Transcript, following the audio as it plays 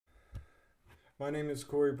My name is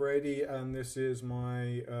Corrie Brady, and this is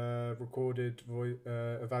my recorded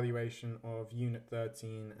evaluation of Unit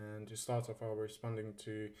 13. And to start off, I'll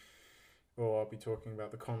be talking about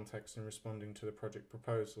the context and responding to the project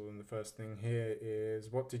proposal. And the first thing here is,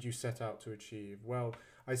 what did you set out to achieve? Well,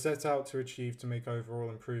 I set out to make overall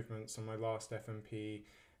improvements on my last FMP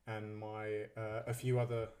and my a few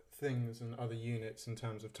other things and other units in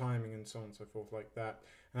terms of timing and so on and so forth like that.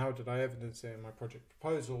 And how did I evidence it in my project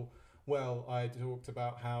proposal? Well, I talked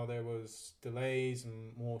about how there was delays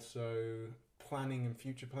and more so planning and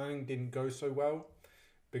future planning didn't go so well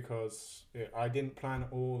because I didn't plan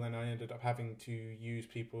at all, and I ended up having to use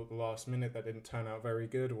people at the last minute that didn't turn out very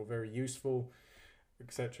good or very useful,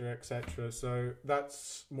 etc., etc. So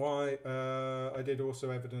that's why I did also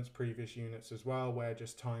evidence previous units as well, where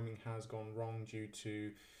just timing has gone wrong due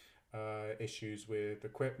to issues with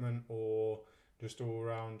equipment or just all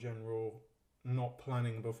around general not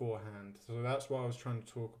planning beforehand. So that's what I was trying to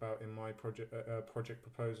talk about in my project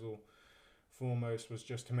proposal. Foremost was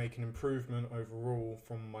just to make an improvement overall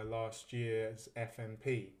from my last year's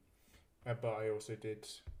FMP, but I also did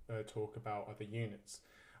talk about other units.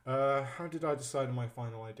 How did I decide on my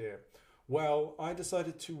final idea? Well, I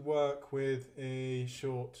decided to work with a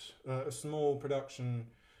small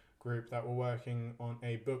production group that were working on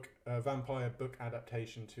a vampire book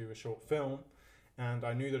adaptation to a short film. And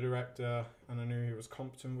I knew the director, and I knew he was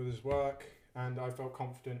competent with his work, and I felt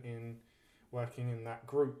confident in working in that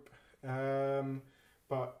group.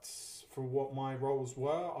 But for what my roles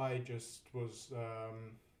were, I just was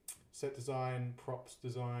set design, props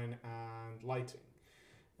design, and lighting.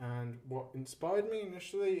 And what inspired me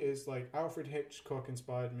initially is Alfred Hitchcock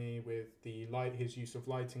inspired me with his use of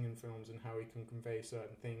lighting in films and how he can convey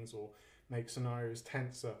certain things or make scenarios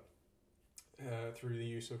tenser through the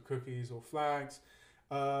use of cookies or flags.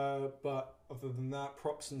 But other than that,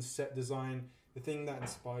 props and set design, the thing that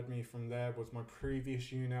inspired me from there was my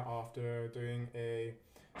previous unit after doing a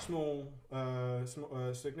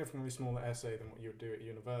significantly smaller essay than what you would do at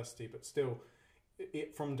university. But still,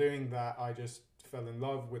 from doing that, I just fell in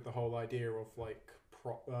love with the whole idea of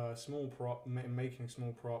making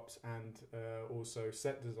small props and also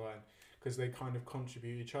set design, because they kind of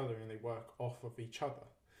contribute each other and they work off of each other.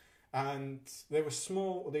 And they were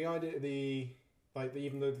small.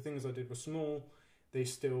 Even though the things I did were small, they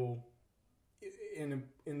still,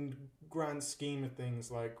 in grand scheme of things,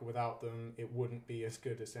 without them, it wouldn't be as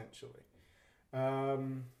good essentially.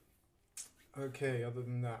 Okay. Other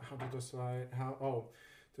than that,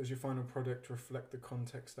 does your final product reflect the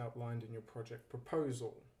context outlined in your project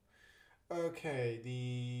proposal?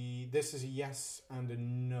 Okay. This is a yes and a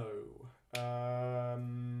no.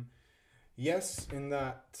 Yes, in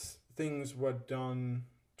that things were done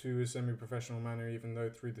to a semi-professional manner, even though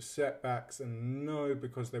through the setbacks, and no,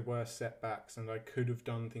 because there were setbacks and I could have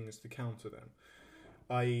done things to counter them,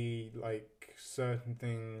 i.e. certain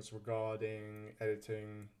things regarding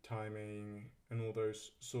editing, timing, and all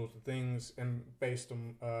those sorts of things, and based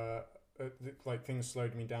on things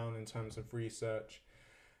slowed me down in terms of research,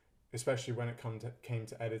 especially when it came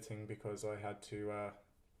to editing, because I had to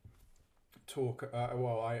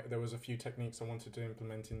there was a few techniques I wanted to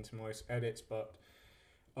implement into my edits, but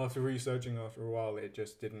after researching after a while, it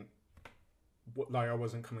just didn't, I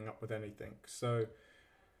wasn't coming up with anything. So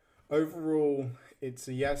overall, it's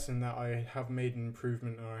a yes in that I have made an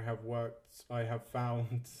improvement, and I have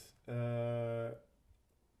found,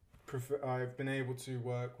 I've been able to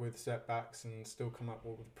work with setbacks and still come up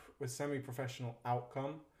with semi-professional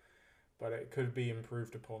outcome, but it could be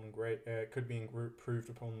improved upon it could be improved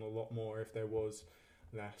upon a lot more if there was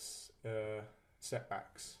less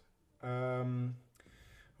setbacks. How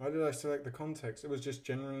did I select the context? It was just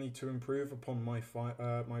generally to improve upon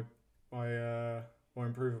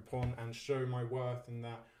improve upon and show my worth in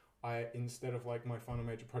that instead of my final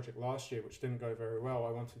major project last year, which didn't go very well,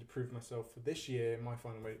 I wanted to prove myself for this year in my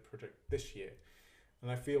final major project this year.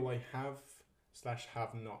 And I feel I have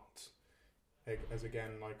not. As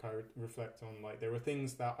again, I reflect on, there were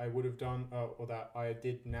things that I would have done or that I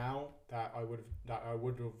did now that I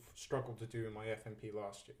would have struggled to do in my FMP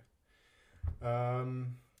last year.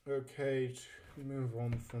 Okay, to move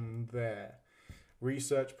on from there.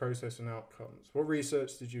 Research process and outcomes. What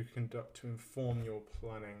research did you conduct to inform your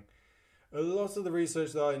planning? A lot of the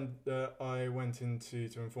research that I went into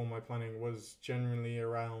to inform my planning was generally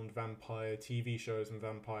around vampire TV shows and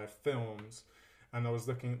vampire films, and I was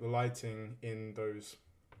looking at the lighting in those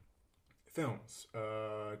films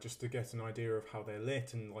just to get an idea of how they're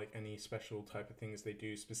lit and any special type of things they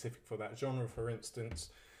do specific for that genre. For instance,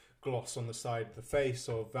 gloss on the side of the face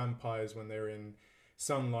of vampires when they're in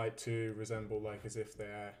sunlight to resemble as if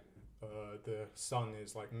they're the sun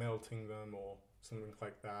is like melting them or something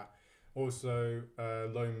like that. Also,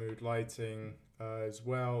 low mood lighting as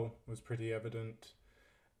well was pretty evident.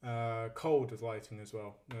 Cold lighting as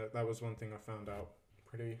well. That was one thing I found out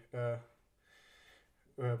pretty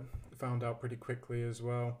quickly as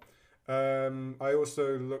well. I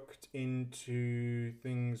also looked into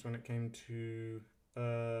things when it came to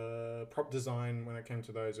prop design. When it came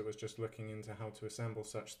to those, it was just looking into how to assemble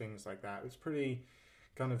such things like that. It was pretty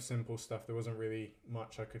kind of simple stuff. There wasn't really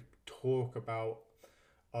much I could talk about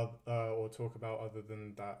other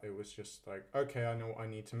than that. It was just like, okay, I know what I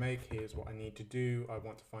need to make. Here's what I need to do. I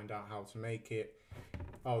want to find out how to make it.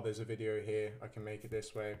 Oh, there's a video here. I can make it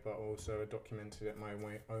this way, but also I documented it my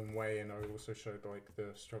own way, and I also showed like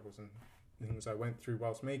the struggles and things I went through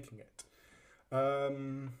whilst making it.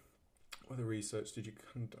 What other research did you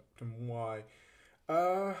conduct and why?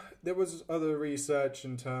 There was other research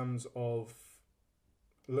in terms of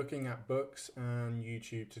looking at books and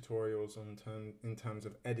YouTube tutorials in terms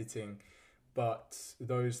of editing, but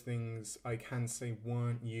those things I can say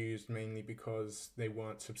weren't used mainly because they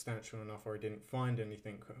weren't substantial enough, or I didn't find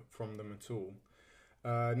anything from them at all.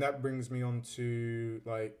 And that brings me on to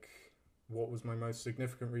like what was my most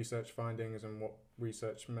significant research findings and what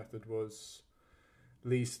research method was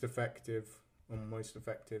least effective or most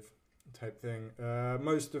effective type thing.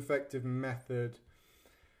 Most effective method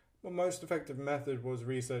was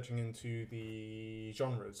researching into the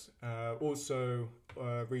genres, also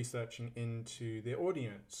researching into the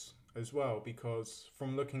audience as well, because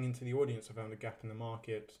from looking into the audience I found a gap in the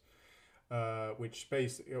market, which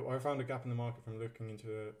basically I found a gap in the market from looking into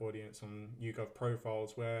the audience on YouGov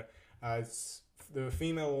profiles, where as the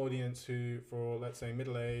female audience who, for let's say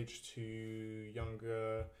middle-aged to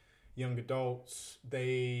young adults,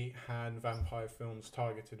 they had vampire films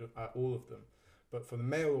targeted at all of them. But for the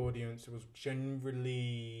male audience, it was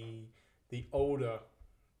generally the older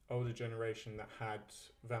generation that had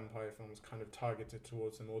vampire films kind of targeted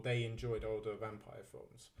towards them, or they enjoyed older vampire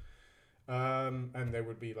films. And they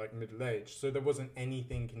would be like middle-aged. So there wasn't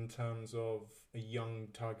anything in terms of a young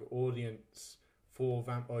target audience for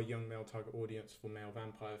young male target audience for male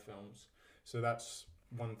vampire films. So that's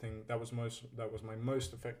one thing. That was my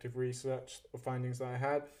most effective research or findings that I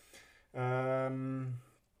had.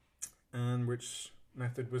 And which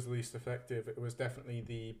method was least effective? It was definitely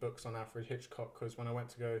the books on Alfred Hitchcock, because when I went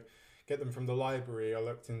to go get them from the library, I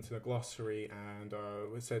looked into the glossary and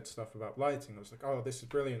it said stuff about lighting. I was like, oh, this is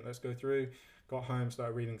brilliant, let's go through. Got home,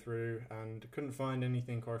 started reading through, and couldn't find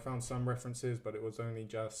anything, or I found some references, but it was only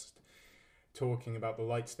just talking about the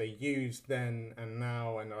lights they used then and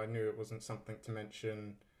now, and I knew it wasn't something to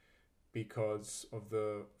mention because of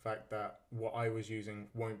the fact that what I was using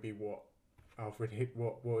won't be what Alfred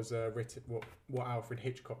Hitchcock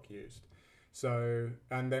used. So,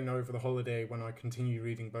 and then over the holiday when I continued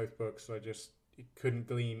reading both books, I just couldn't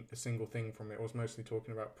glean a single thing from it. I was mostly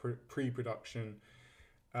talking about pre-production,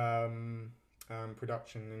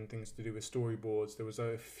 production and things to do with storyboards. There was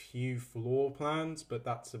a few floor plans, but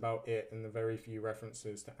that's about it, and the very few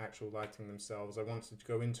references to actual lighting themselves. I wanted to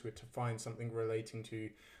go into it to find something relating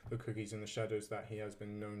to the cookies and the shadows that he has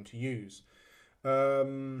been known to use.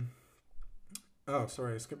 Oh,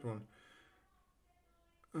 sorry, I skipped one.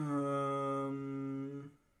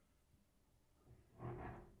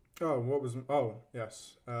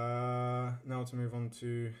 Yes. Now to move on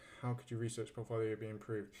to how could your research portfolio be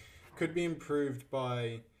improved? Could be improved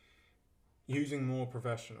by using more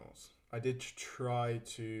professionals. I did try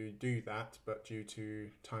to do that, but due to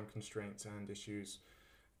time constraints and issues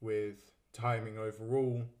with timing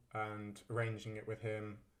overall and arranging it with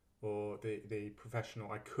him or the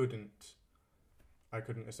professional, I couldn't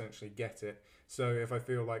essentially get it. So if I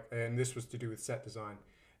feel like, and this was to do with set design,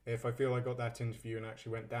 if I feel I got that interview and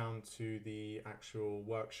actually went down to the actual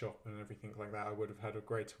workshop and everything like that, I would have had a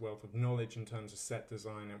greater wealth of knowledge in terms of set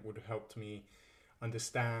design. It would have helped me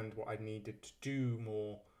understand what I needed to do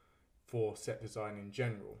more for set design in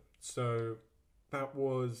general. So that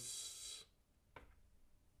was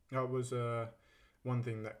one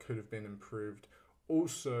thing that could have been improved.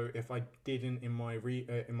 Also, if I didn't in my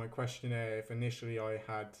questionnaire, if initially I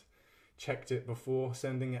had checked it before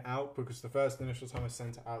sending it out, because the first initial time I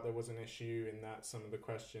sent it out, there was an issue in that some of the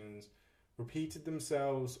questions repeated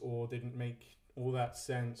themselves or didn't make all that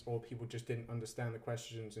sense, or people just didn't understand the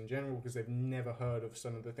questions in general because they've never heard of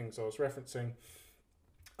some of the things I was referencing.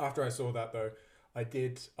 After I saw that, though, I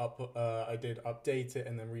did update it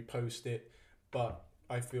and then repost it, but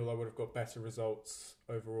I feel I would have got better results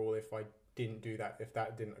overall if I didn't do that, if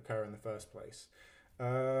that didn't occur in the first place.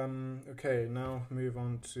 Okay, now move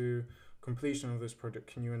on to completion of this project,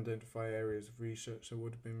 can you identify areas of research that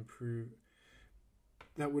would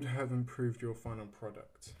have improved your final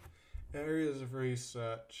product? Areas of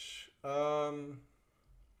research,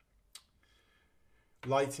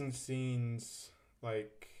 lighting scenes,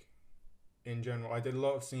 like in general. I did a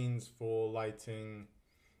lot of scenes for lighting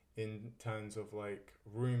in terms of like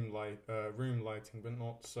room lighting, but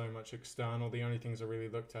not so much external. The only things I really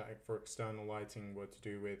looked at for external lighting were to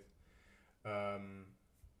do with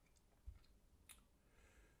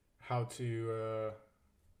how to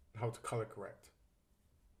color correct.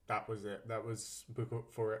 That was it. That was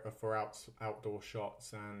for outdoor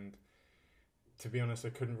shots, and to be honest, I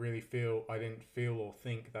didn't feel or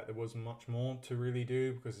think that there was much more to really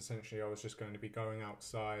do, because essentially I was just going to be going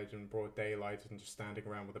outside in broad daylight and just standing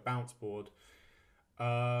around with a bounce board.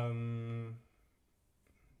 But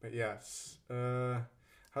yes, how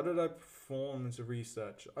did I perform as a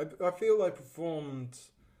researcher? I feel I performed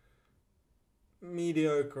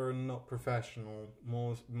mediocre and not professional,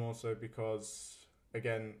 more so because,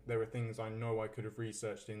 again, there were things I know I could have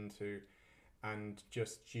researched into, and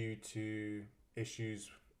just due to issues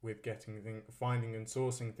with finding and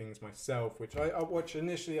sourcing things myself, which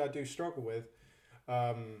initially I do struggle with.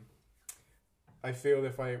 I feel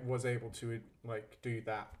if I was able to like do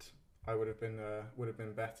that, I would have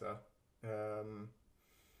been better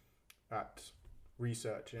at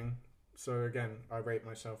researching. So again, I rate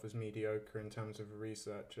myself as mediocre in terms of a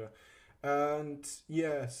researcher. And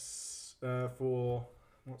yes, for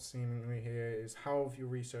what's seemingly here is, how have your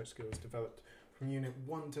research skills developed from Unit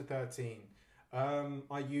 1 to 13?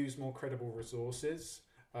 I use more credible resources,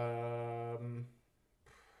 get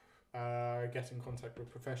in contact with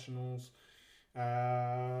professionals.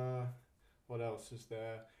 What else is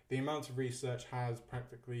there? The amount of research has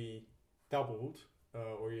practically doubled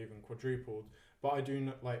or even quadrupled. But I do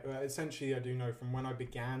know, essentially I do know from when I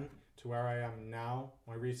began to where I am now,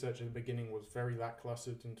 my research at the beginning was very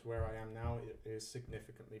lackluster, and to where I am now, it is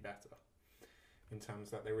significantly better. In terms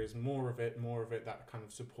that there is more of it that kind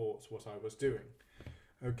of supports what I was doing.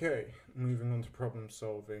 Okay, moving on to problem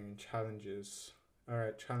solving and challenges.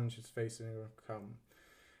 Alright, challenges facing and overcome.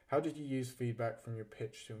 How did you use feedback from your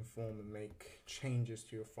pitch to inform and make changes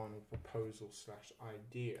to your final proposal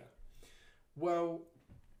 / idea? Well,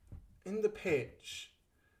 in the pitch,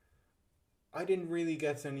 I didn't really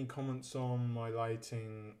get any comments on my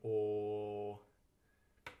lighting or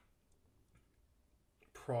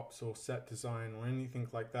props or set design or anything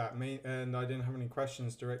like that, and I didn't have any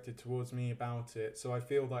questions directed towards me about it. So I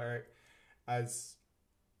feel like, as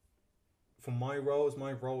for my roles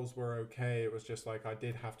were okay. It was just like I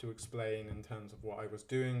did have to explain in terms of what I was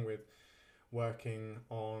doing with working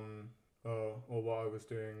on or what I was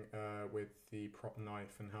doing with the prop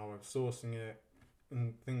knife and how I was sourcing it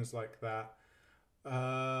and things like that.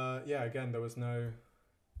 Yeah, again, there was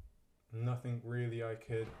nothing really I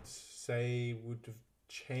could say would have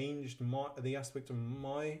changed the aspect of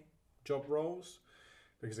my job roles,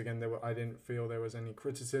 because again, I didn't feel there was any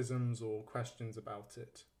criticisms or questions about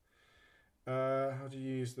it. How do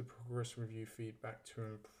you use the progress review feedback to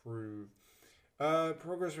improve?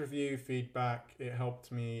 Progress review feedback, it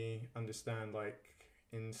helped me understand, like,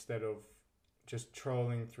 instead of just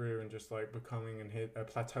trolling through and just like plateauing and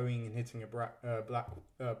hitting a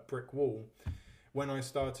brick wall, when I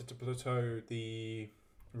started to plateau, the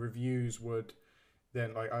reviews would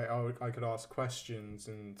then, like, I could ask questions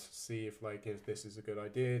and see if this is a good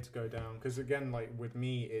idea to go down. Because again, like with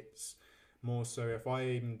me, it's more so if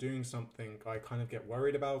I'm doing something, I kind of get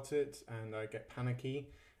worried about it and I get panicky,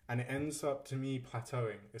 and it ends up to me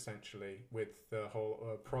plateauing essentially with the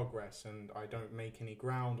whole progress, and I don't make any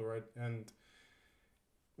ground or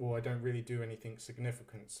I don't really do anything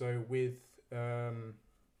significant. So with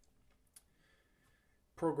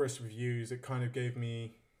progress reviews, it kind of gave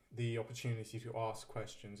me the opportunity to ask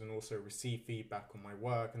questions and also receive feedback on my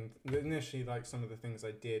work. And initially, like, some of the things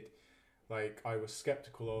I did, like, I was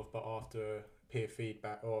skeptical of, but after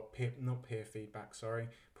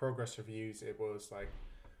progress reviews, it was like,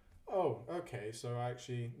 oh, okay, so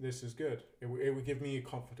actually this is good. It would give me a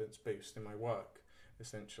confidence boost in my work,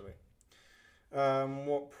 essentially.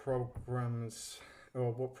 What problems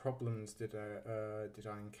did I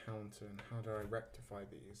encounter, and how do I rectify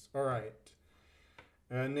these? All right.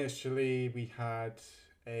 Initially, we had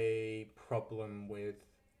a problem with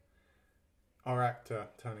our actor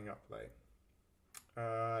turning up late.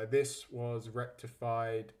 This was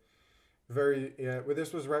rectified.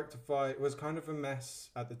 It was kind of a mess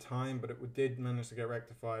at the time, but it did manage to get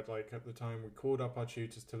rectified. Like, at the time, we called up our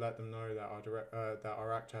tutors to let them know that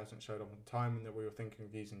our actor hasn't showed up on time, and that we were thinking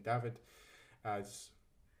of using David as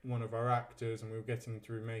one of our actors, and we were getting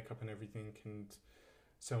through makeup and everything, and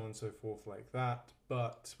so on and so forth like that.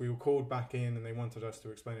 But we were called back in, and they wanted us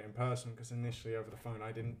to explain it in person, because initially over the phone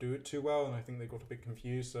I didn't do it too well, and I think they got a bit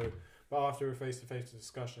confused. So, but after a face-to-face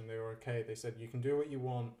discussion, they were okay. They said, you can do what you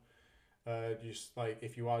want. Just like,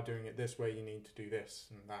 if you are doing it this way, you need to do this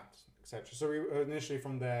and that, etc. So we initially,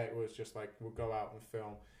 from there, it was just like, we'll go out and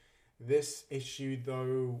film. This issue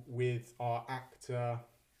though, with our actor,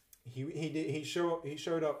 he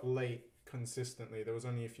showed up late consistently. There was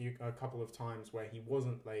only a couple of times where he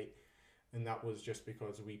wasn't late, and that was just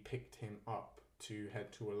because we picked him up to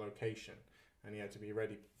head to a location, and he had to be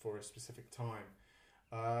ready for a specific time.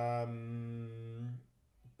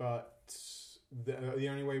 But the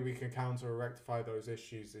only way we can counter or rectify those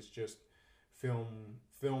issues is just film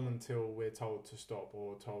until we're told to stop,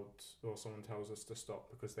 or someone tells us to stop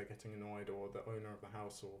because they're getting annoyed, or the owner of the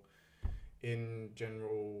house, or in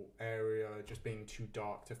general area just being too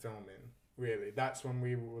dark to film in. Really, that's when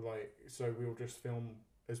we were like, so we'll just film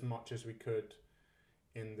as much as we could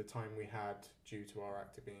in the time we had due to our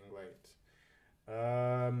actor being late.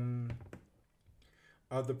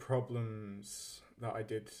 Other problems that I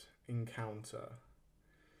did encounter.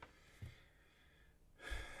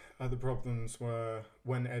 Other problems were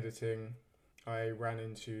when editing, I ran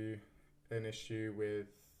into an issue with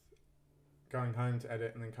going home to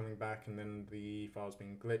edit and then coming back, and then the files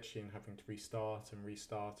being glitchy and having to restart,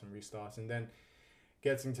 and then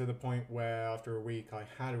getting to the point where after a week I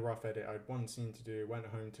had a rough edit. I had one scene to do, went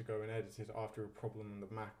home to go and edit it after a problem on the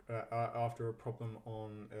Mac, the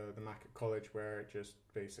Mac at college, where it just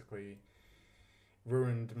basically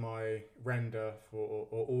ruined my render for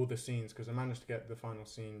all the scenes, because I managed to get the final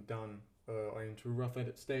scene done into a rough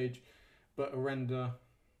edit stage, but a render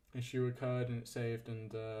issue occurred and it saved,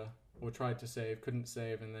 and or tried to save, couldn't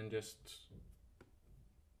save, and then just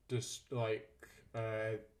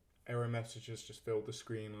error messages just filled the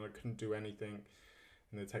screen, and I couldn't do anything.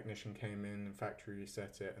 And the technician came in and factory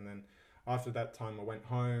reset it, and then after that time I went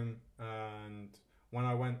home, and when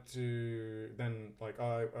I went to then, like,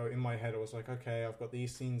 in my head I was like, okay, I've got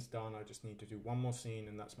these scenes done, I just need to do one more scene,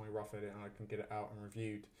 and that's my rough edit, and I can get it out and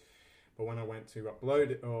reviewed. But when I went to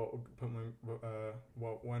upload it, or put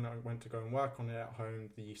when I went to go and work on it at home,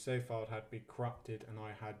 the save file had been corrupted, and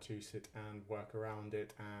I had to sit and work around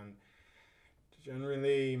it. And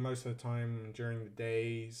generally, most of the time during the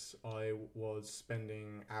days, I was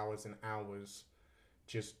spending hours and hours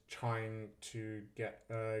just trying to get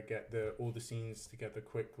all the scenes together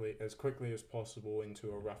as quickly as possible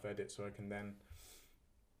into a rough edit, so I can then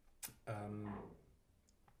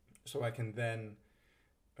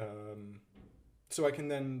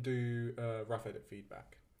do rough edit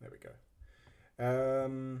feedback. There we go.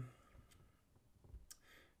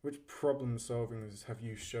 Which problem solvings have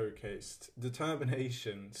you showcased?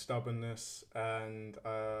 Determination, stubbornness, and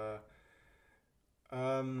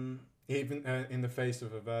even in the face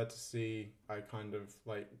of adversity, I kind of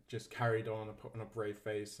like just carried on and put on a brave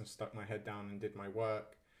face and stuck my head down and did my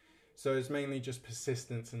work. So it's mainly just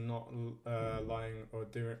persistence and not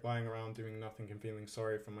lying around doing nothing and feeling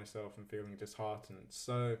sorry for myself and feeling disheartened.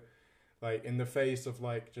 So, like, in the face of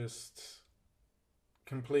like just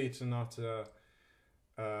complete and utter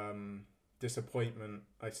disappointment,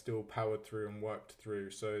 I still powered through and worked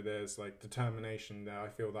through. So there's like determination there. I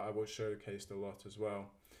feel that I was showcased a lot as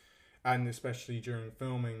well, and especially during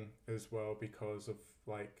filming as well, because of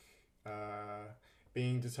like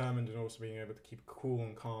being determined and also being able to keep a cool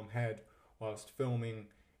and calm head whilst filming,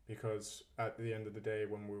 because at the end of the day,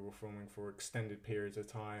 when we were filming for extended periods of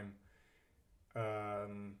time,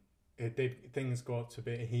 things got a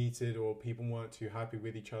bit heated, or people weren't too happy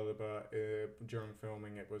with each other. But during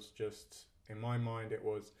filming, it was just, in my mind, it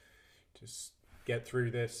was just get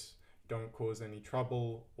through this, don't cause any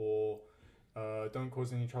trouble, or don't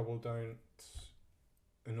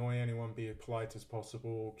annoy anyone, be as polite as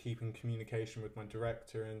possible, keep in communication with my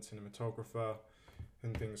director and cinematographer,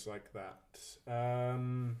 and things like that.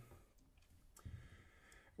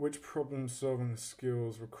 Which problem solving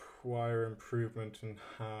skills require improvement, and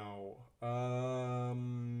how?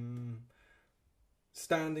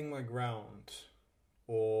 Standing my ground,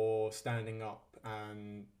 or standing up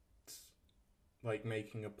and like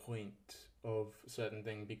making a point of a certain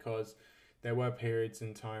thing, because there were periods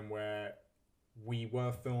in time where we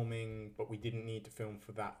were filming, but we didn't need to film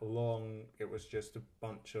for that long. It was just a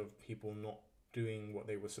bunch of people not doing what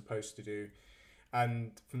they were supposed to do.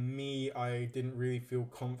 And for me, I didn't really feel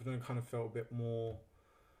confident. Kind of felt a bit more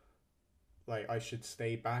like I should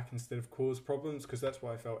stay back instead of cause problems, because that's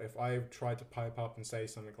what I felt. If I tried to pipe up and say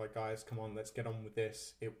something like, guys, come on, let's get on with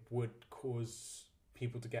this, it would cause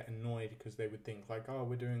people to get annoyed because they would think like, oh,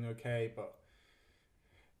 we're doing okay. But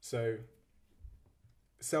so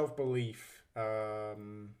self-belief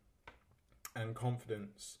and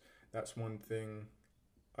confidence, that's one thing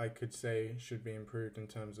I could say should be improved in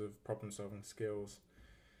terms of problem-solving skills.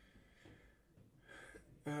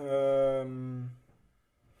 The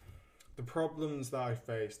problems that I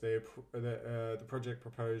faced, the project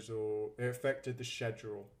proposal, it affected the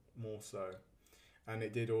schedule more so, and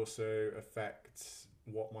it did also affect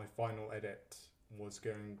what my final edit was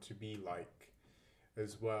going to be like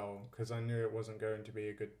as well, because I knew it wasn't going to be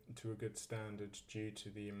a good standard due to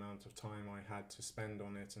the amount of time I had to spend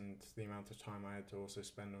on it and the amount of time I had to also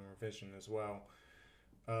spend on revision as well.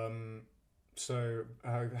 So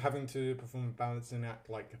having to perform a balancing act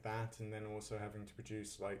like that, and then also having to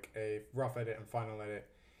produce like a rough edit and final edit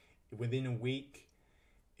within a week,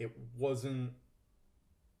 it wasn't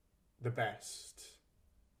the best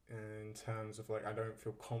in terms of like, I don't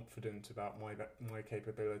feel confident about my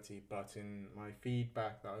capability. But in my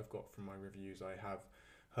feedback that I've got from my reviews, I have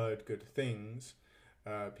heard good things.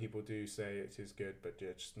 People do say it is good, but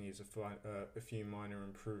it just needs a few minor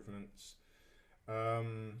improvements.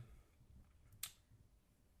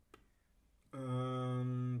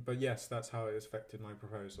 But yes, that's how it affected my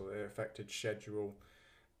proposal. It affected schedule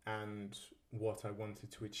and what I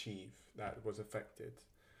wanted to achieve. That was affected.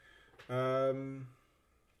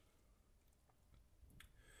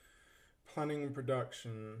 Planning and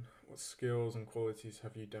production. What skills and qualities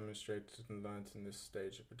have you demonstrated and learnt in this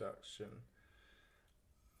stage of production?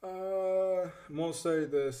 More so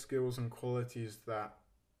the skills and qualities that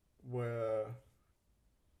were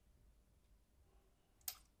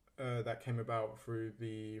that came about through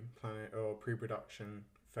the planning or pre-production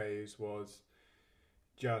phase was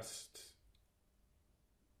just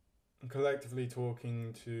collectively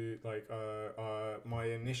talking to like my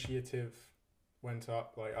initiative went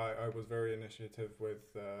up. Like I was very initiative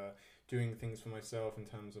with doing things for myself in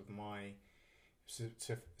terms of my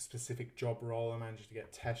specific job role. I managed to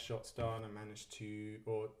get test shots done. I managed to,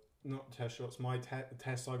 or not test shots, my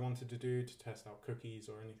tests I wanted to do to test out cookies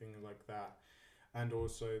or anything like that. And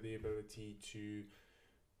also the ability to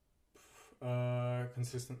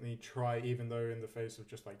consistently try, even though in the face of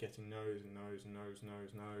just like getting no's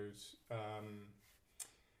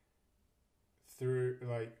through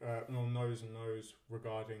like no's and no's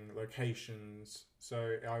regarding locations.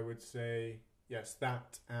 So I would say yes,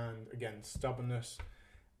 that, and again stubbornness,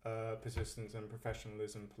 persistence, and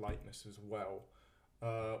professionalism, politeness as well.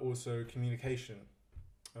 Also communication.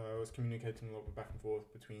 I was communicating a lot back and forth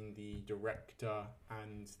between the director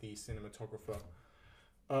and the cinematographer.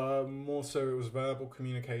 More so it was verbal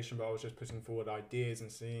communication, but I was just putting forward ideas and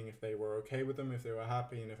seeing if they were okay with them, if they were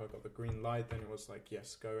happy, and if I got the green light, then it was like,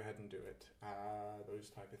 yes, go ahead and do it. Those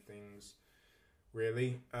type of things,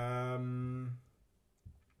 really.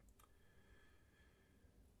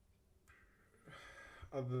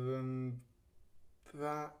 Other than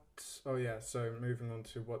that, oh yeah, so moving on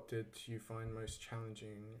to what did you find most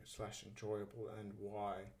challenging / enjoyable and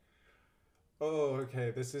why? Oh,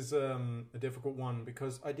 okay, this is a difficult one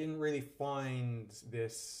because I didn't really find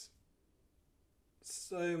this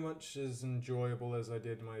so much as enjoyable as I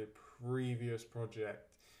did my previous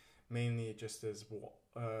project, mainly just as what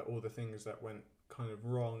all the things that went kind of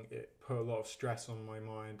wrong. It put a lot of stress on my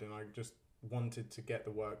mind, and I just wanted to get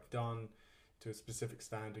the work done to a specific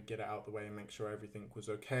standard, get it out the way and make sure everything was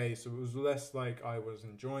okay. So it was less like I was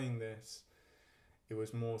enjoying this. It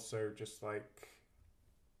was more so just like,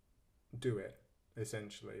 do it,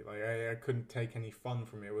 essentially. Like I couldn't take any fun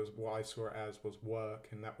from it. It was what I saw it as was work,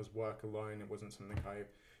 and that was work alone. It wasn't something I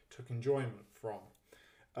took enjoyment from.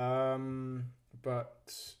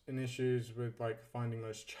 But in issues with like finding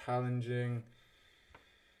most challenging,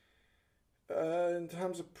 in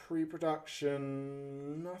terms of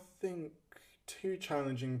pre-production, nothing too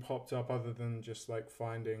challenging popped up other than just like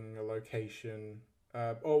finding a location.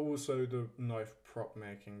 Also the knife prop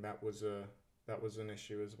making, that was an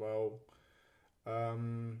issue as well.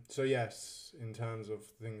 So yes, in terms of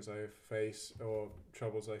things I faced or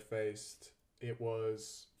troubles I faced, it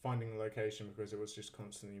was finding a location because it was just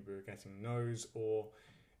constantly we were getting no's, or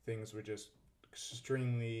things were just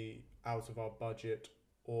extremely out of our budget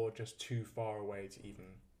or just too far away to even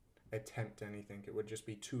attempt anything. It would just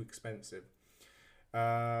be too expensive.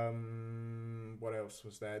 What else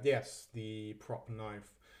was there? Yes, the prop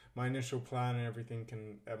knife. My initial plan and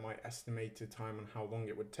everything, my estimated time on how long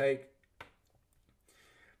it would take.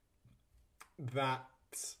 That,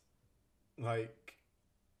 like,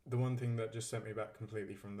 the one thing that just sent me back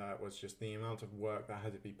completely from that was just the amount of work that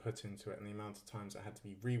had to be put into it and the amount of times it had to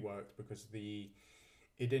be reworked because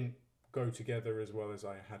it didn't go together as well as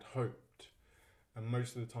I had hoped. And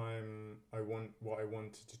most of the time, what I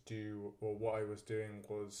wanted to do, or what I was doing,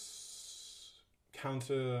 was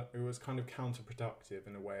it was kind of counterproductive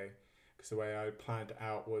in a way, because the way I planned it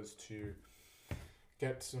out was to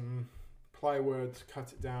get some plywood,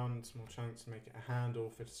 cut it down in small chunks, make it a handle,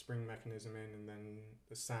 fit a spring mechanism in, and then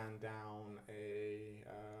sand down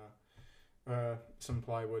some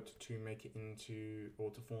plywood to make it into,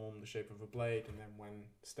 or to form the shape of a blade, and then when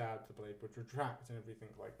stabbed the blade would retract and everything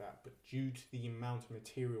like that. But due to the amount of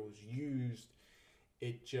materials used,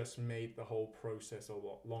 it just made the whole process a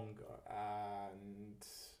lot longer. And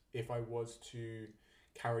if I was to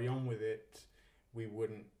carry on with it, we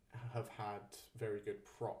wouldn't have had very good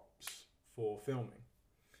props for filming.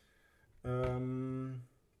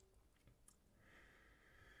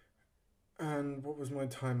 And what was my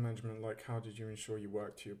time management like? How did you ensure you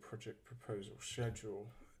worked to your project proposal schedule?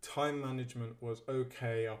 Time management was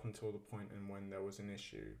okay up until the point in when there was an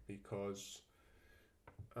issue, because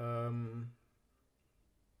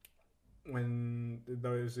when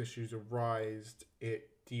those issues arised, it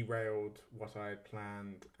derailed what I had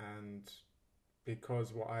planned, and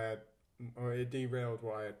because it derailed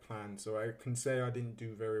what I had planned. So I can say I didn't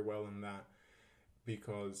do very well in that,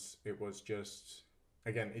 because it was just,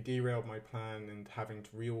 again, it derailed my plan, and having to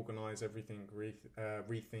reorganize everything,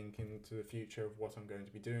 rethink into the future of what I'm going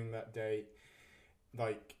to be doing that day.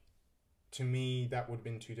 Like, to me, that would have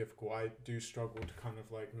been too difficult. I do struggle to kind of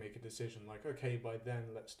like make a decision, like, okay, by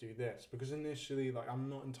then let's do this, because initially, like, I'm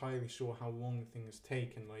not entirely sure how long things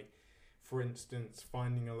take, and like, for instance,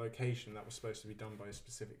 finding a location that was supposed to be done by a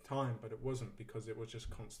specific time, but it wasn't, because it was just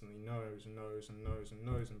constantly no's and no's and no's and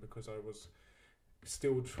no's, and because I was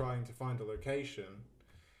still trying to find a location,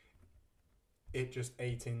 it just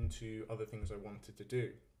ate into other things I wanted to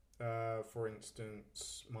do. For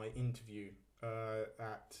instance, my interview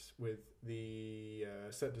with the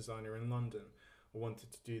set designer in London. I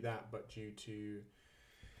wanted to do that, but due to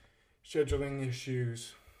scheduling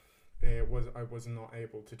issues, I was not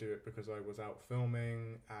able to do it because I was out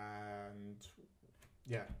filming, and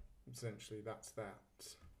yeah, essentially that's that.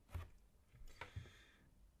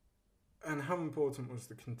 And how important was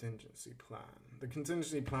the contingency plan? The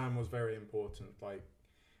contingency plan was very important. Like,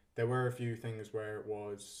 there were a few things where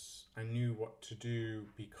I knew what to do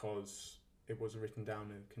because it was written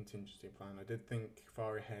down in a contingency plan. I did think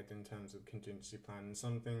far ahead in terms of contingency plan, and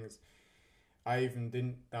some things I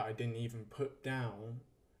didn't even put down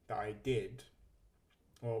that I did.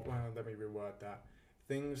 Well, let me reword that.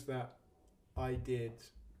 Things that I did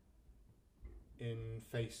in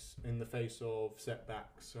the face of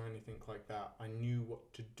setbacks or anything like that, I knew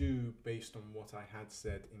what to do based on what I had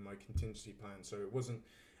said in my contingency plan. So it wasn't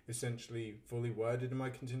essentially fully worded in my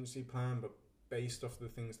contingency plan, but based off the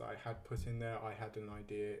things that I had put in there, I had an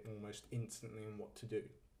idea almost instantly on what to do.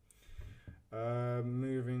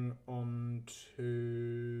 Moving on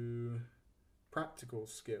to practical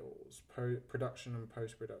skills, production and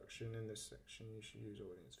post-production. In this section, you should use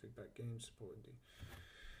audience feedback, game support, and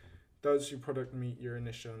does your product meet your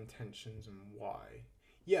initial intentions, and why?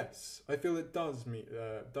 Yes, I feel it does meet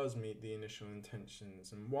the initial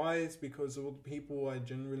intentions, and why is because all the people I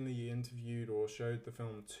generally interviewed or showed the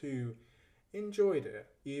film to enjoyed it,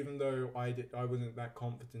 even though I wasn't that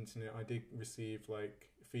confident in it. I did receive like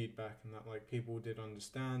feedback, and that like people did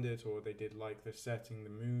understand it, or they did like the setting, the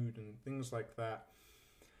mood, and things like that.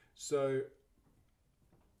 So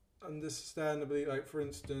understandably, like for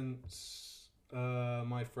instance,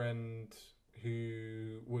 my friend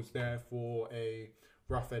who was there for a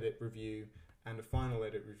rough edit review and a final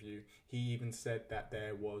edit review, he even said that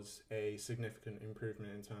there was a significant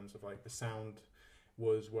improvement in terms of like the sound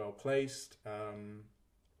was well placed.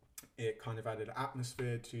 It kind of added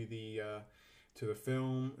atmosphere to the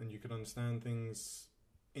film, and you could understand things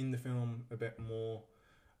in the film a bit more.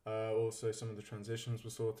 Also, some of the transitions were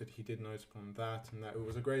sorted. He did note upon that, and that it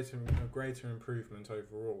was a greater improvement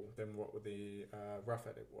overall than what the rough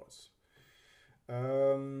edit was.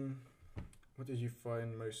 What did you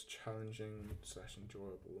find most challenging /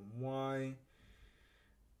 enjoyable, and why?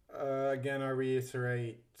 Again, I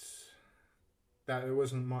reiterate that there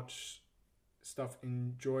wasn't much stuff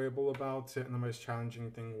enjoyable about it, and the most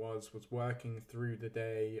challenging thing was working through the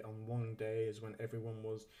day on long days when everyone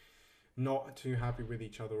was not too happy with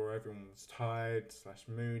each other, or everyone was tired /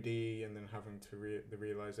 moody, and then having to the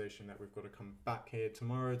realization that we've got to come back here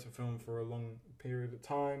tomorrow to film for a long period of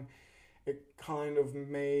time. It kind of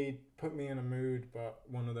put me in a mood, but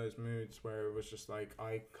one of those moods where it was just like,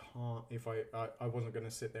 I can't, if I wasn't going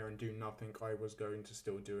to sit there and do nothing. I was going to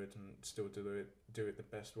still do it, and still do it the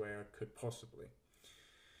best way I could possibly.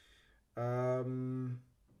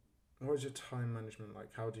 What is your time management like?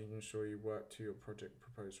 How do you ensure you work to your project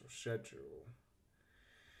proposal schedule?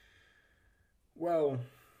 Well,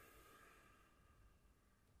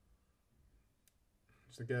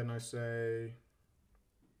 so again, I say.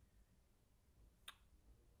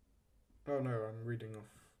 Oh no, I'm reading off.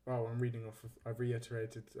 Oh, I'm reading off. I've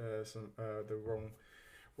reiterated the wrong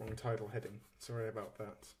title heading. Sorry about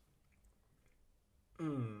that.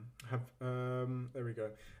 There we go.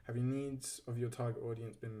 Have your needs of your target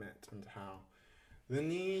audience been met, and how? The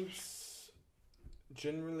needs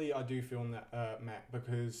generally I do feel met,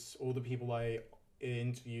 because all the people I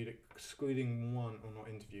interviewed, excluding one, or not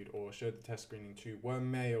interviewed, or showed the test screening to, were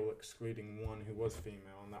male, excluding one who was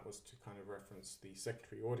female, and that was to kind of reference the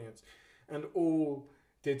secondary audience, and all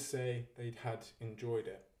did say they'd had enjoyed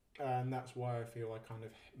it. And that's why I feel I kind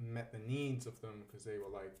of met the needs of them, because they were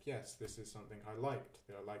like, yes, this is something I liked.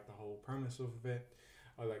 I liked the whole premise of it.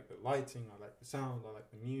 I like the lighting. I like the sound. I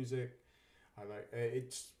like the music. I like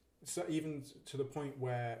it's so even to the point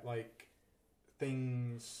where like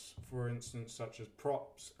things, for instance, such as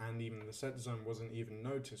props and even the set design wasn't even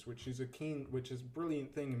noticed, which is a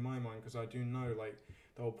brilliant thing in my mind, because I do know like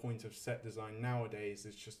the whole point of set design nowadays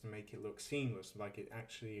is just to make it look seamless, like it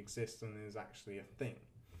actually exists and is actually a thing.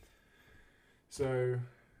 So,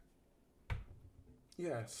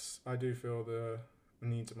 yes, I do feel the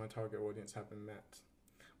needs of my target audience have been met.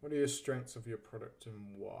 What are your strengths of your product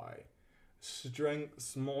and why?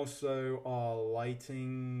 Strengths more so are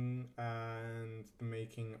lighting and the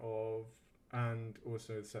making of, and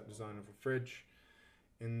also the set design of a fridge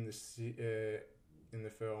in the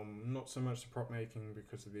film. Not so much the prop making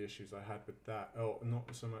because of the issues I had with that, or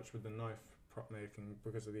not so much with the knife prop making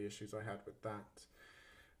because of the issues I had with that.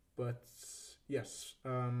 But yes,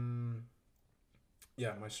 my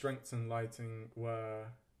strengths in lighting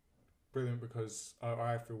were brilliant because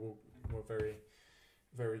I feel were very,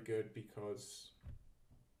 very good, because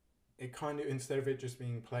it kind of, instead of it just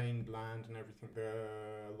being plain bland and everything, the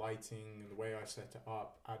lighting and the way I set it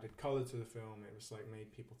up added color to the film. It was like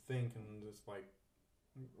made people think, and it's like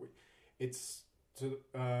it's to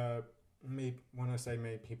made, when I say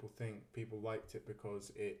made people think, people liked it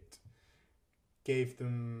because it gave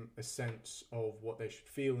them a sense of what they should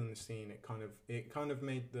feel in the scene. It kind of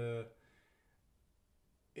made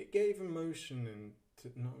it gave emotion, and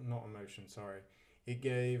not emotion, sorry. It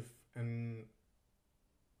gave an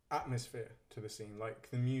atmosphere to the scene, like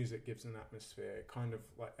the music gives an atmosphere. It kind of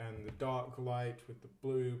like, and the dark light with the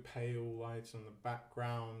blue pale lights on the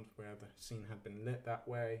background where the scene had been lit that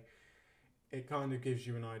way, it kind of gives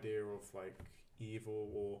you an idea of like evil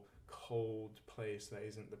or cold place that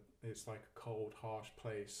isn't it's like a cold, harsh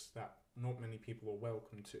place that not many people are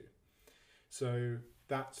welcome to. So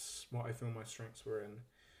that's what I feel my strengths were in.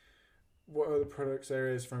 What are the products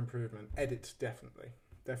areas for improvement? Edit, definitely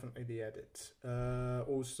the edit.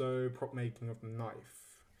 Also prop making of the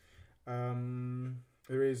knife.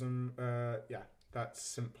 The reason, that's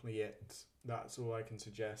simply it. That's all I can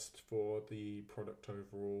suggest for the product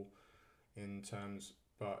overall in terms,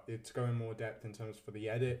 but it's going more depth in terms for the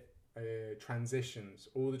edit. Transitions,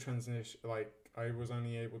 all the transitions, like I was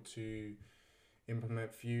only able to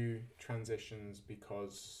implement few transitions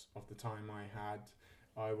because of the time I had.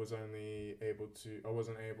 I wasn't able to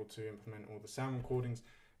implement all the sound recordings,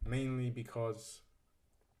 mainly because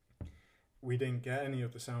we didn't get any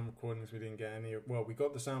of the sound recordings. We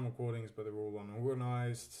got the sound recordings, but they were all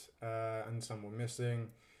unorganized, and some were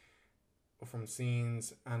missing from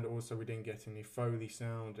scenes, and also we didn't get any Foley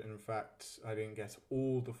sound. In fact, I didn't get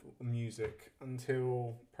all the music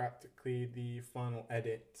until practically the final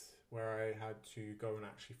edit, where I had to go and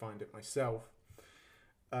actually find it myself.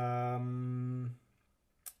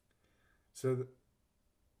 So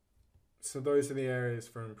those are the areas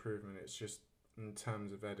for improvement. It's just in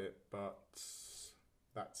terms of edit, but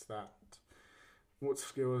that's that. What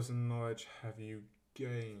skills and knowledge have you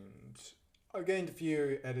gained? I've gained a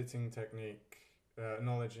few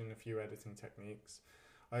knowledge in a few editing techniques.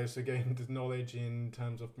 I also gained knowledge in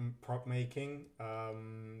terms of prop making,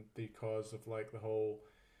 because of like the whole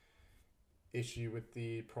issue with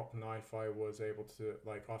the prop knife. I was able to,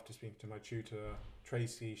 like, after speaking to my tutor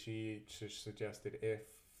Tracy, she suggested if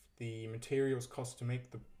the materials cost to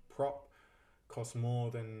make the prop cost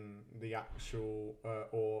more than the actual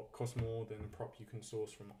or cost more than the prop you can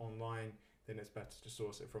source from online, then it's better to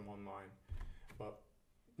source it from online. But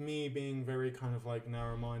me being very kind of like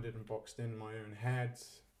narrow-minded and boxed in my own head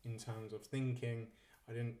in terms of thinking,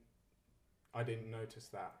 I didn't notice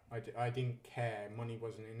that. I didn't care. Money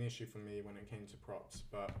wasn't an issue for me when it came to props.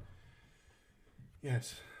 But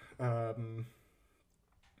yes,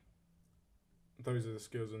 those are the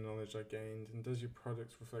skills and knowledge I gained. And does your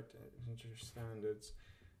product reflect industry standards?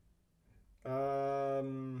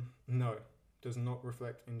 No, does not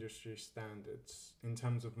reflect industry standards. In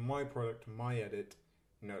terms of my product, my edit,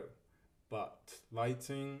 no. But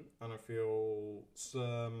lighting, and I feel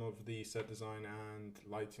some of the set design and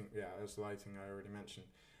lighting, as lighting I already mentioned,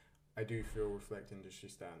 I do feel reflect industry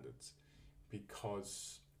standards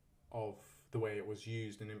because of the way it was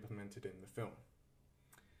used and implemented in the film.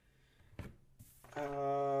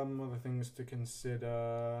 Other things to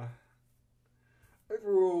consider.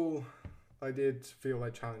 Overall, I did feel I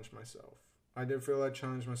challenged myself. And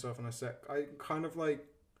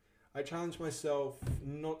I challenged myself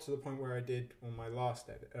not to the point where I did on my last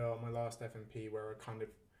FMP, where I kind of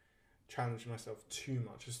challenged myself too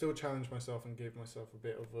much. I still challenged myself and gave myself a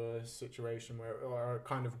bit of a situation or a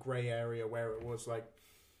kind of grey area where it was like,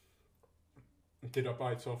 did I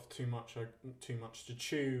bite off too much to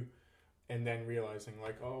chew, and then realizing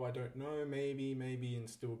like, oh, I don't know, maybe, and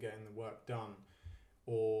still getting the work done,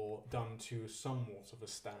 or done to somewhat of a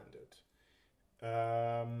standard.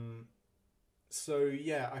 So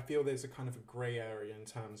yeah, I feel there's a kind of a grey area in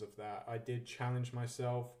terms of that. I did challenge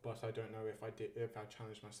myself, but I don't know if I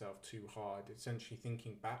challenged myself too hard. Essentially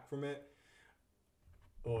thinking back from it,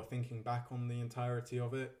 or thinking back on the entirety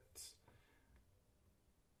of it,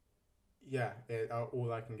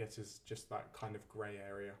 all I can get is just that kind of grey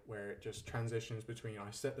area where it just transitions between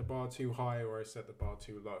I set the bar too high or I set the bar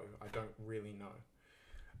too low. I don't really know.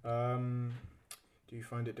 Do you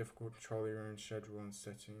find it difficult controlling your own schedule and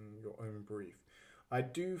setting your own brief? I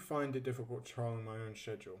do find it difficult controlling my own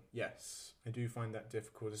schedule. Yes, I do find that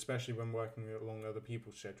difficult, especially when working along other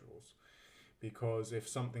people's schedules. Because if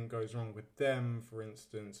something goes wrong with them, for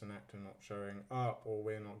instance, an actor not showing up, or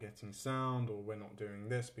we're not getting sound, or we're not doing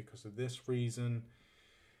this because of this reason,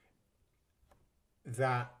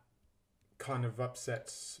 that kind of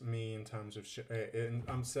upsets me in terms of it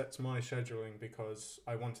upsets my scheduling, because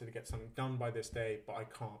I wanted to get something done by this day, but I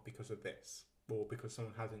can't because of this, or because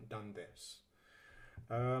someone hasn't done this.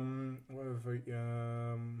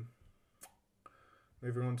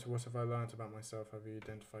 Moving on to what have I learned about myself? Have you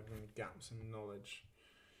identified any gaps in knowledge?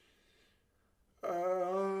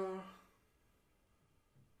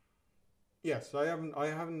 Yes, I haven't. I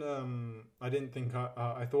didn't think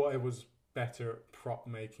I thought I was better at prop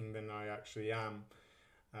making than I actually am,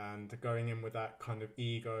 and going in with that kind of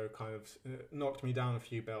ego kind of knocked me down a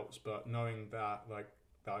few belts. But knowing that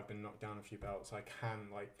that I've been knocked down a few belts, I can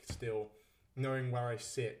still knowing where I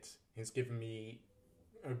sit has given me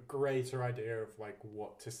a greater idea of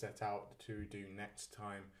what to set out to do next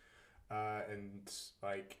time, and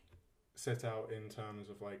set out in terms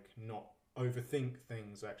of not overthink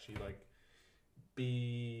things, actually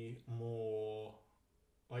be more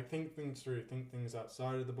think things through, think things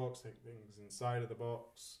outside of the box, think things inside of the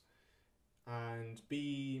box, and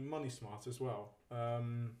be money smart as well.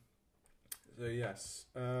 So yes.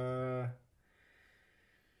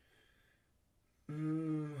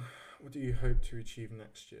 What do you hope to achieve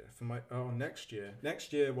next year?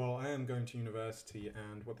 Next year, well, I am going to university,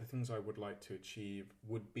 and what the things I would like to achieve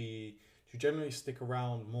would be to generally stick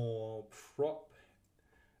around more prop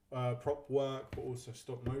work, but also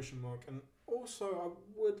stop motion work, and also I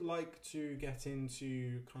would like to get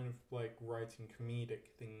into kind of writing comedic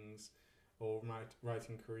things, or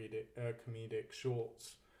writing comedic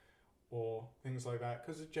shorts or things like that,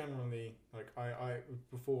 because generally I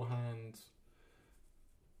beforehand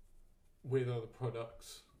with other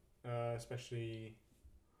products, especially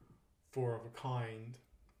Four of a Kind,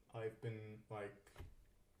 I've been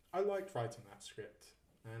I liked writing that script,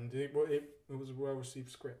 and it was a well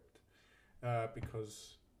received script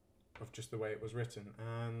because of just the way it was written,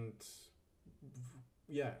 and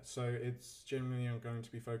yeah, so it's generally I'm going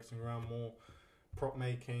to be focusing around more prop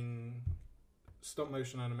making, stop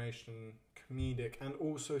motion animation, comedic, and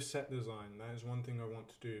also set design. That is one thing I want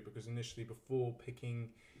to do, because initially, before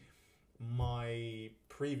picking my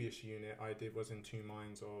previous unit, I was in two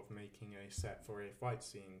minds of making a set for a fight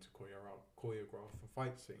scene, to choreograph a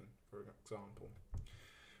fight scene, for example.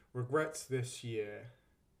 Regrets this year: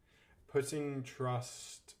 putting blind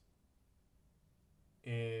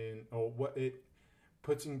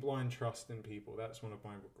trust in people. That's one of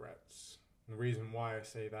my regrets. And the reason why I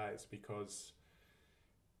say that is because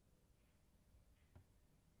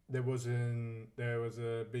there was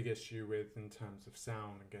a big issue with, in terms of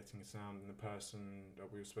sound and getting sound, and the person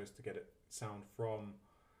that we were supposed to get sound from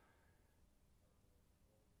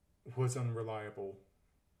was unreliable,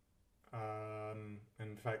 and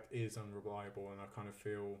in fact is unreliable, and I kind of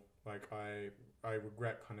feel I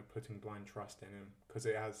regret kind of putting blind trust in him, because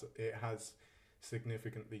it has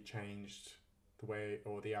significantly changed the way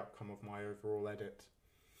or the outcome of my overall edit.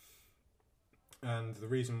 And the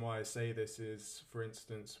reason why I say this is, for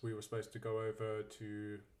instance, we were supposed to go over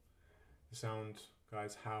to the sound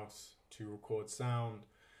guy's house to record sound,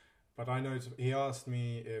 but he asked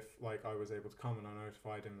me if like I was able to come, and I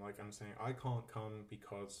notified him like I'm saying I can't come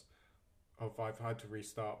because I've had to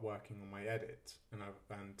restart working on my edit,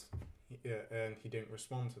 and he didn't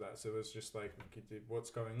respond to that. So it was just like, what's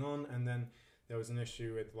going on? And then there was an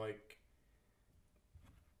issue with like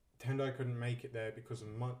Tendai couldn't make it there because of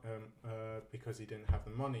because he didn't have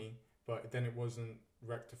the money, but then it wasn't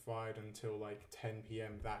rectified until like 10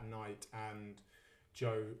 p.m. that night, and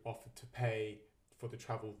Joe offered to pay for the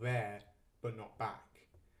travel there but not back.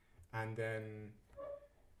 And then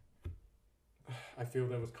I feel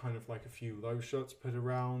there was kind of like a few low shots put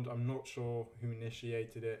around. I'm not sure who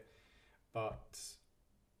initiated it, but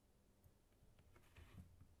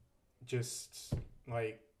just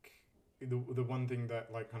like the one thing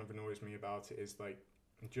that like kind of annoys me about it is like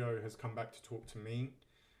Joe has come back to talk to me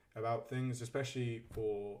about things, especially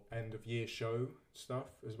for end of year show stuff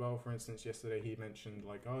as well. For instance, yesterday he mentioned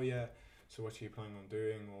like, oh yeah, so what are you planning on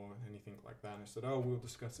doing or anything like that? And I said, oh, we'll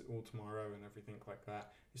discuss it all tomorrow and everything like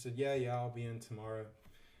that. He said, yeah, I'll be in tomorrow.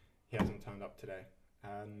 He hasn't turned up today.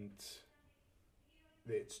 And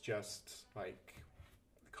it's just like,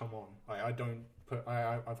 come on.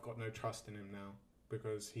 I've got no trust in him now,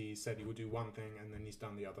 because he said he would do one thing and then he's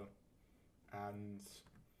done the other. And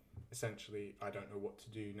essentially, I don't know what to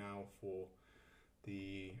do now for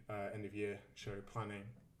the end of year show planning,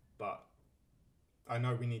 but I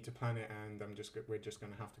know we need to plan it, and we're just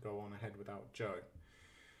going to have to go on ahead without Joe.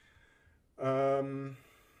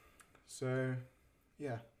 So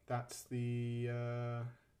yeah, that's the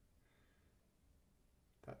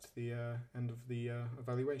end of the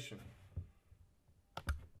evaluation.